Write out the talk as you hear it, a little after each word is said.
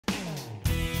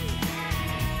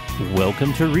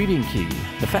Welcome to Reading Key,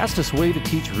 the fastest way to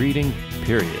teach reading,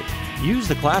 period. Use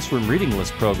the Classroom Reading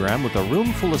List program with a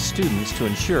room full of students to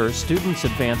ensure students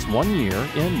advance 1 year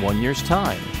in 1 year's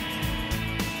time.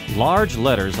 Large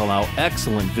letters allow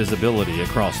excellent visibility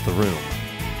across the room.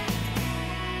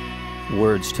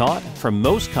 Words taught from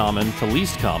most common to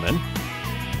least common.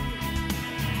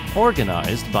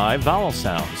 Organized by vowel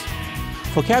sounds.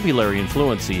 Vocabulary and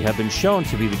fluency have been shown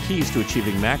to be the keys to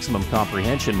achieving maximum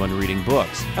comprehension when reading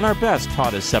books, and are best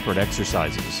taught as separate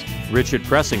exercises. Richard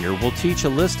Pressinger will teach a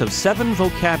list of 7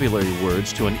 vocabulary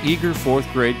words to an eager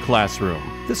 4th grade classroom.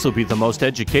 This will be the most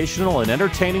educational and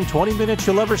entertaining 20 minutes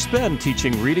you'll ever spend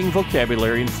teaching reading,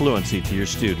 vocabulary, and fluency to your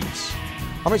students.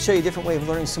 I'm going to show you a different way of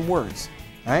learning some words.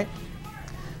 All right?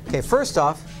 Okay, first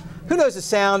off, who knows the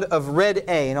sound of red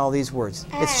A in all these words?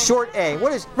 It's short A.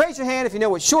 Raise your hand if you know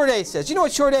what short A says. You know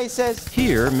what short A says?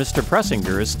 Here, Mr.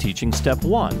 Pressinger is teaching step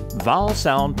 1, vowel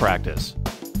sound practice.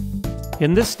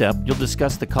 In this step, you'll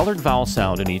discuss the colored vowel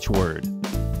sound in each word.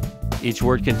 Each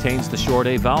word contains the short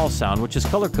A vowel sound, which is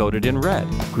color-coded in red.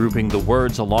 Grouping the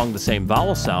words along the same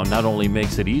vowel sound not only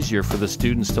makes it easier for the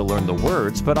students to learn the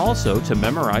words, but also to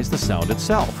memorize the sound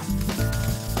itself.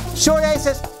 Short A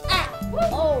says,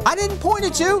 I didn't point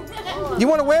at you. You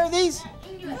want to wear these?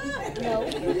 No.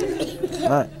 All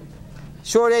right.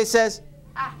 Short A says.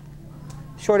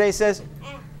 Short A says.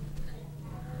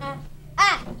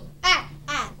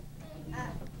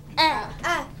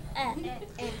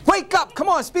 Wake up! Come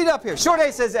on, speed up here. Short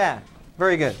A says ah.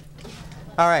 Very good.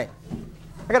 All right.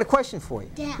 I got a question for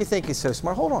you. You think you're so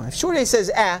smart. Hold on. If short A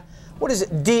says ah, what does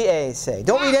DA say?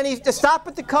 Don't read any, just stop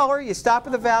at the color, you stop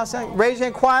at the vowel sound, raise your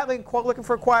hand quietly, looking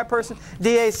for a quiet person.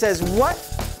 DA says what?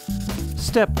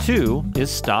 Step 2 is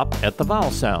stop at the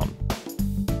vowel sound.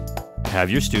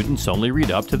 Have your students only read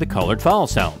up to the colored vowel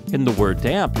sound. In the word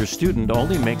damp, your student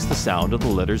only makes the sound of the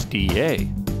letters DA.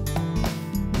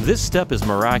 This step is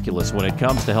miraculous when it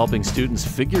comes to helping students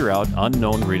figure out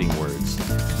unknown reading words.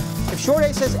 If short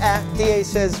A says ah, DA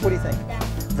says, what do you think?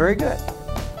 Very good.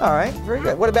 All right, very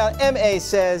good. What about MA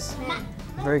says?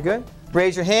 Very good.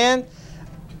 Raise your hand.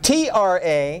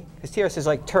 TRA, because TRA says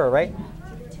like tur, right?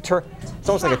 Tur. It's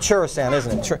almost like a chur sound,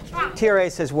 isn't it?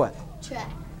 TRA says what? Trap.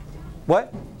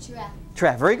 What? Trap.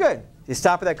 Trap. Very good. You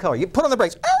stop at that color. You put on the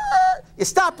brakes. You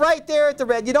stop right there at the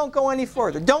red. You don't go any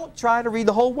further. Don't try to read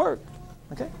the whole word.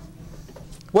 Okay?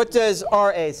 What does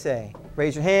RA say?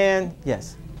 Raise your hand.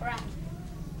 Yes.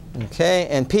 Okay.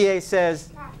 And PA says?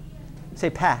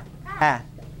 Say pa. Ah.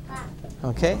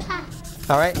 Okay.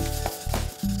 All right.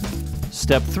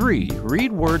 Step 3,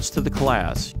 read words to the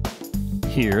class.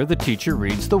 Here, the teacher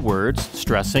reads the words,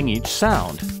 stressing each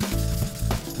sound.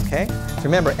 Okay. So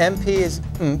remember, MP is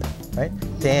right?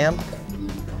 Damn.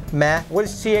 Ma. What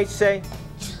does CH say?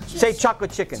 Say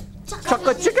chocolate chicken.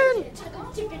 Chocolate chicken.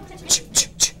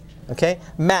 Okay.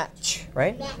 Match.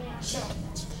 Right?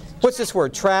 What's this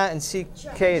word? Tra and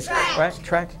CK is right?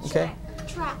 Track. Okay.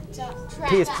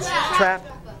 P is trap.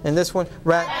 And this one,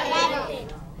 rat.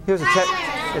 Here's a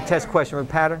test question with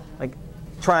pattern, like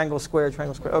triangle, square,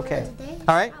 triangle, square. Okay.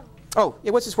 All right. Oh,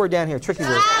 yeah, what's this word down here? Tricky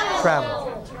word.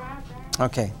 Travel.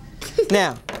 Okay.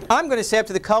 Now, I'm going to say up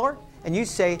to the color, and you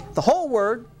say the whole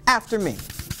word after me.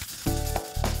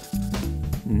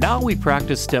 Now we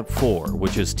practice step 4,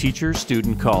 which is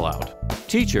teacher-student call-out.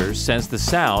 Teacher says the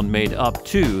sound made up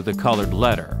to the colored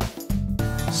letter.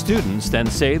 Students then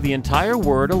say the entire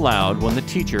word aloud when the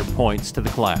teacher points to the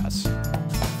class.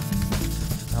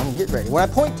 I'm going to get ready. When I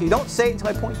point to you, don't say it until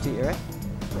I point to you, right?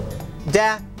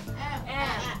 Da.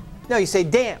 No, you say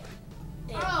damp.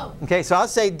 Okay, so I'll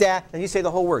say da, and you say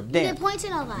the whole word. Damp. You point to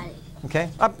nobody. Okay?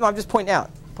 I'm just pointing out.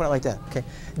 Point it like that. Okay.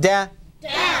 Da.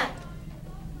 Damp.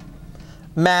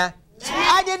 Ma.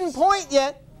 I didn't point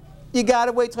yet. You got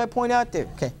to wait till I point out there.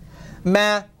 Okay.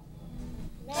 Ma.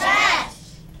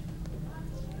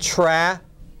 Tra.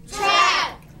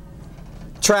 Trap.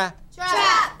 Tra.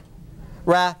 Trap.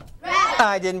 Ra.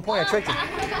 I didn't point. I tricked you.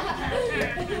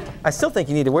 I still think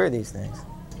you need to wear these things.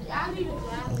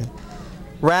 Okay.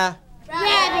 Ra.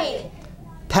 Rabbit.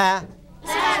 Pa.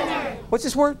 Pattern. What's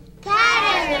this word?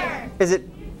 Pattern. Is it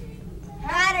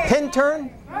Pattern. pin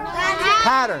turn?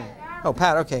 Pattern. Oh,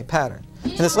 pattern. Okay, pattern.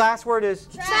 And this last word is?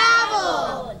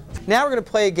 Travel. Now we're going to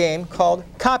play a game called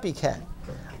Copycat.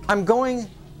 I'm going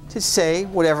to say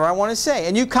whatever I want to say,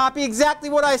 and you copy exactly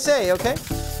what I say, okay?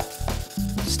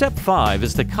 Step 5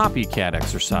 is the copycat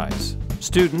exercise.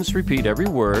 Students repeat every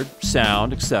word,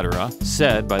 sound, etc.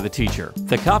 said by the teacher.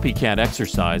 The copycat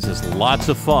exercise is lots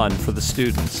of fun for the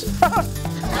students.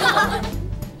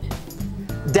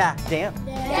 Da, damp.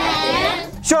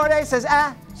 Damp. Short A says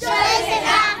ah. Short A says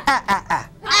ah. Ah, ah, ah.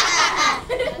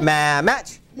 Ma,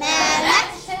 match.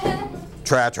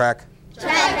 Track. Trap.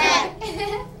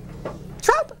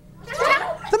 Trap.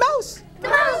 The mouse.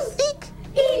 Eek.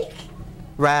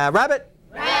 Rabbit.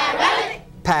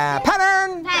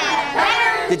 Pattern.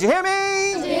 Did you hear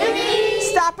me?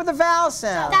 Stop with the vowel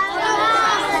sound.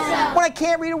 When I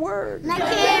can't read a word.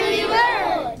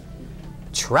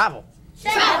 Travel.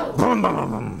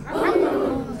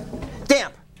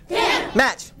 Damp.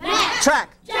 Match. Track.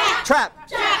 Trap.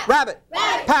 Rabbit.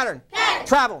 Pattern.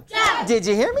 Travel. Did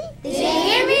you hear me?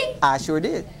 I sure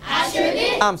did.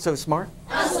 I'm so smart.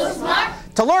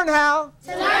 To learn how.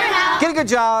 Get a good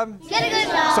job. So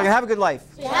I can have a good life.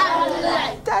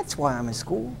 That's why I'm in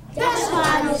school.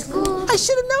 I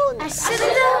should have known.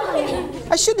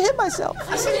 I shouldn't hit myself.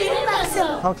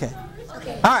 Okay.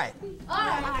 All right.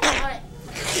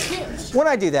 When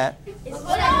I do that,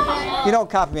 you don't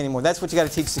copy me anymore. That's what you got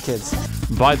to teach the kids.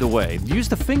 By the way, use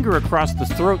the finger across the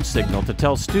throat signal to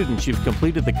tell students you've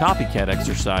completed the copycat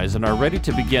exercise and are ready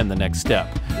to begin the next step,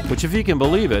 which, if you can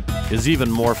believe it, is even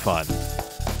more fun.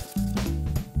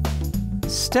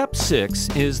 Step 6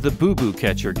 is the boo-boo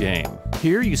catcher game.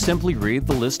 Here you simply read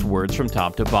the list words from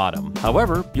top to bottom.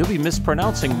 However, you'll be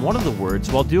mispronouncing one of the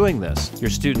words while doing this. Your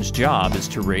student's job is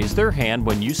to raise their hand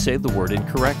when you say the word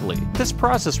incorrectly. This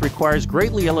process requires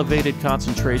greatly elevated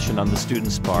concentration on the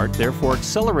student's part, therefore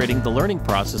accelerating the learning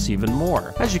process even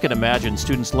more. As you can imagine,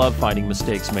 students love finding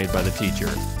mistakes made by the teacher.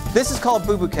 This is called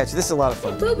boo-boo catcher. This is a lot of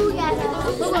fun.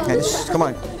 Okay, come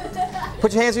on.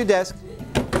 Put your hands on your desk.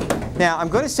 Now, I'm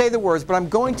going to say the words, but I'm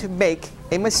going to make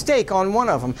a mistake on one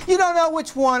of them. You don't know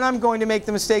which one I'm going to make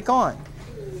the mistake on.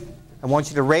 I want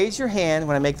you to raise your hand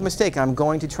when I make the mistake. I'm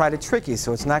going to try to trick you,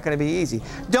 so it's not going to be easy.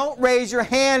 Don't raise your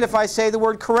hand if I say the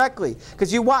word correctly,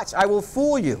 because you watch, I will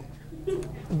fool you.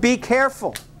 Be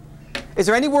careful. Is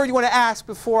there any word you want to ask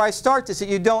before I start this that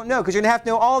you don't know? Because you're going to have to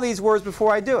know all these words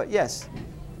before I do it. Yes?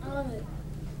 Want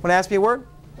to ask me a word?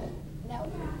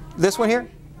 No. This one here?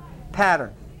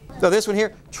 Pattern. So this one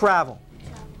here, travel.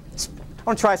 I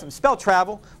want to try something. Spell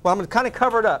travel. Well, I'm going to kind of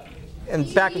cover it up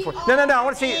and back and forth. No. I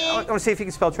want to see if you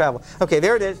can spell travel. Okay,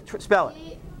 there it is. Spell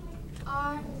it.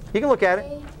 You can look at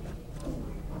it.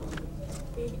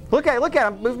 Look at it.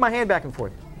 I'm moving my hand back and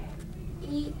forth.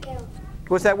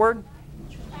 What's that word?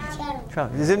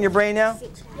 Travel. Is it in your brain now?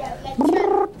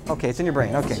 Okay, it's in your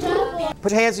brain. Okay.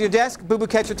 Put your hands on your desk. Boo-boo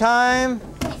catcher time.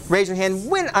 Raise your hand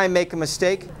when I make a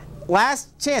mistake.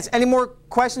 Last chance. Any more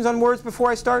questions on words before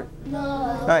I start? No.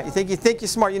 All right. You think you're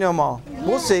smart? You know them all. Yeah.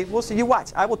 We'll see. We'll see. You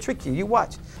watch. I will trick you. You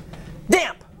watch.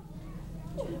 Damp.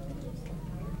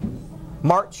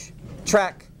 March.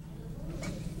 Track.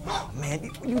 Oh man,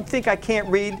 you think I can't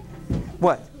read?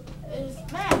 What?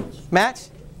 Match.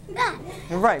 Match?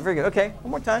 Right. Very good. Okay.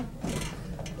 One more time.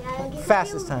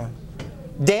 Fast this time.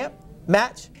 Damp.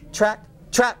 Match. Track.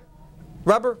 Trap.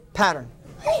 Rubber. Pattern.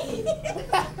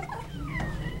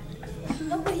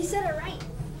 No, but he said it right.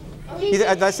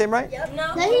 Did I say it right? Yep.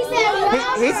 No, he said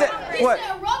rubber. He said what?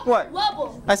 What?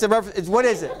 Rubble. I said rubber. What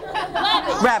is it?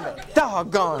 Rabbit.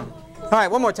 Doggone. All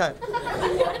right, one more time.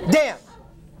 Damp.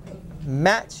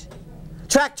 Match.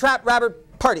 Track, trap,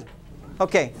 rabbit, party.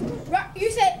 Okay. You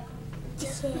said.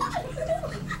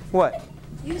 What?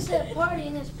 You said party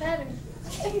in his pattern.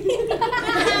 All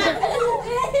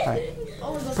right.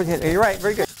 You're right.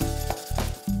 Very good.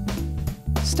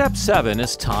 Step 7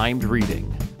 is timed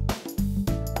reading.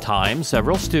 Time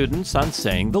several students on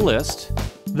saying the list,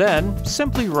 then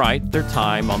simply write their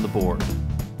time on the board.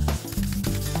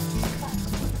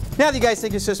 Now that you guys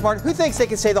think you're so smart, who thinks they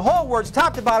can say the whole words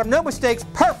top to bottom, no mistakes,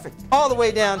 perfect, all the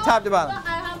way down, top to bottom? I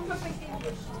have perfect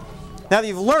English. Now that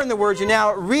you've learned the words, you're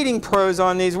now reading pros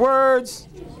on these words.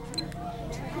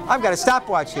 I've got a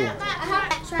stopwatch here.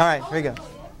 All right, here we go.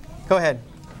 Go ahead.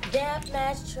 Damp,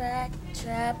 match, track,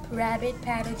 trap, rabbit,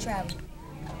 pattern, travel.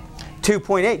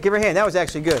 2.8. Give her a hand. That was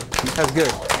actually good. That was good.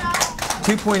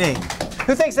 2.8.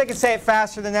 Who thinks they can say it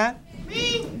faster than that?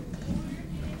 Me.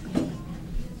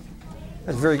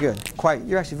 That's very good. Quiet.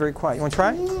 You're actually very quiet. You want to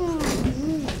try?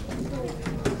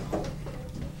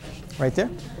 Right there.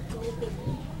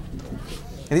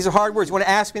 And these are hard words. You want to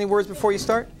ask any words before you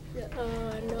start? No.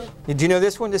 Do you know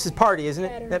this one? This is party, isn't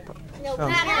it? No.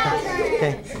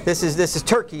 Okay. This is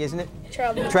turkey, isn't it?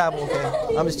 Travel. Travel.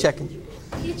 Okay. I'm just checking.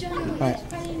 All right.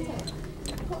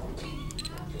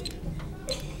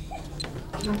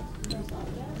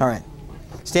 All right.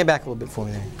 Stand back a little bit for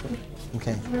me there.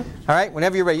 Okay. All right.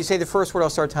 Whenever you're ready, you say the first word. I'll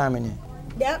start timing you.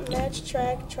 Damp, match,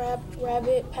 track, trap,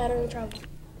 rabbit, pattern, travel.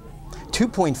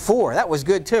 2.4. That was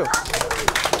good too.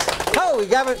 Oh, we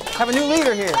have a new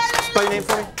leader here. Spell your name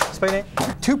for me. Spell your name.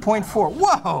 2.4.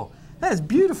 Whoa, that is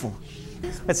beautiful.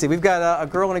 Let's see, we've got a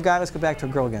girl and a guy. Let's go back to a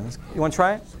girl again. You want to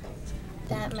try it?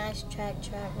 That match, track,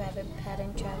 rabbit,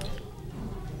 pattern, travel.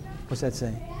 What's that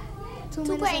say?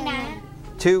 2.9.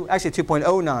 Actually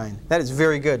 2.09. That is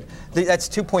very good. That's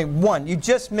 2.1. You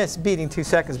just missed beating 2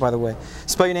 seconds, by the way.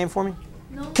 Spell your name for me.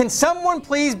 No. Can someone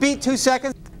please beat 2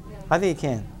 seconds? I think you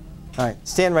can. All right,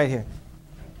 stand right here.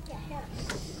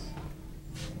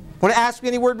 Want to ask me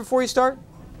any word before you start?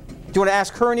 Do you want to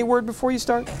ask her any word before you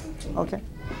start? Okay.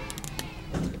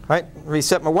 All right,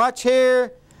 reset my watch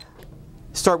here.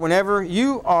 Start whenever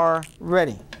you are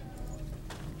ready.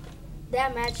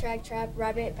 That match, track, trap,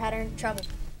 rabbit, pattern, travel.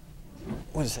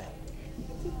 What is that?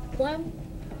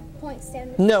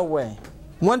 1.7. No way.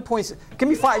 1. Give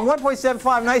me 5.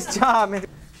 1.75. Nice job.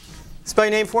 Spell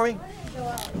your name for me.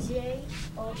 Joel.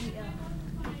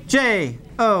 Joel.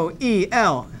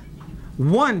 Joel.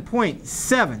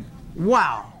 1.7.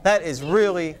 Wow. That is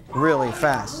really, really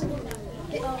fast.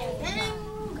 I'm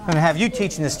going to have you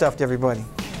teaching this stuff to everybody.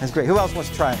 That's great. Who else wants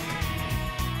to try it?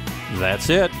 That's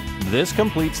it. This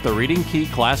completes the Reading Key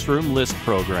Classroom List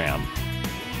program.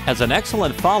 As an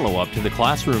excellent follow-up to the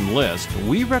classroom list,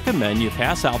 we recommend you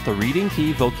pass out the Reading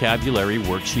Key Vocabulary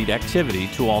Worksheet activity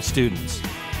to all students.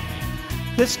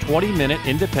 This 20-minute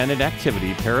independent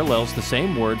activity parallels the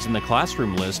same words in the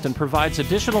classroom list and provides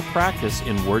additional practice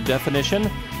in word definition,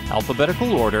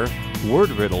 alphabetical order, word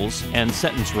riddles, and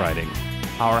sentence writing.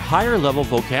 Our higher-level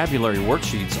vocabulary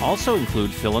worksheets also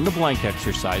include fill-in-the-blank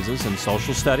exercises in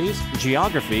social studies,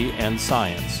 geography, and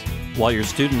science. While your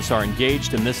students are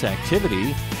engaged in this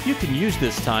activity, you can use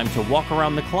this time to walk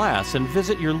around the class and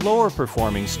visit your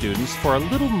lower-performing students for a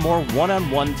little more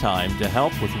one-on-one time to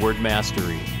help with word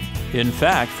mastery. In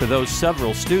fact, for those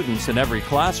several students in every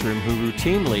classroom who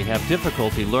routinely have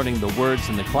difficulty learning the words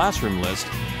in the classroom list,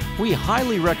 we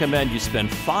highly recommend you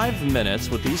spend 5 minutes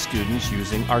with these students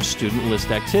using our student list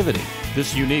activity.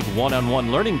 This unique one-on-one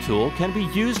learning tool can be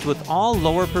used with all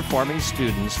lower-performing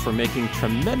students for making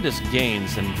tremendous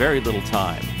gains in very little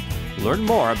time. Learn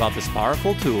more about this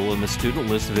powerful tool in the student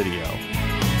list video.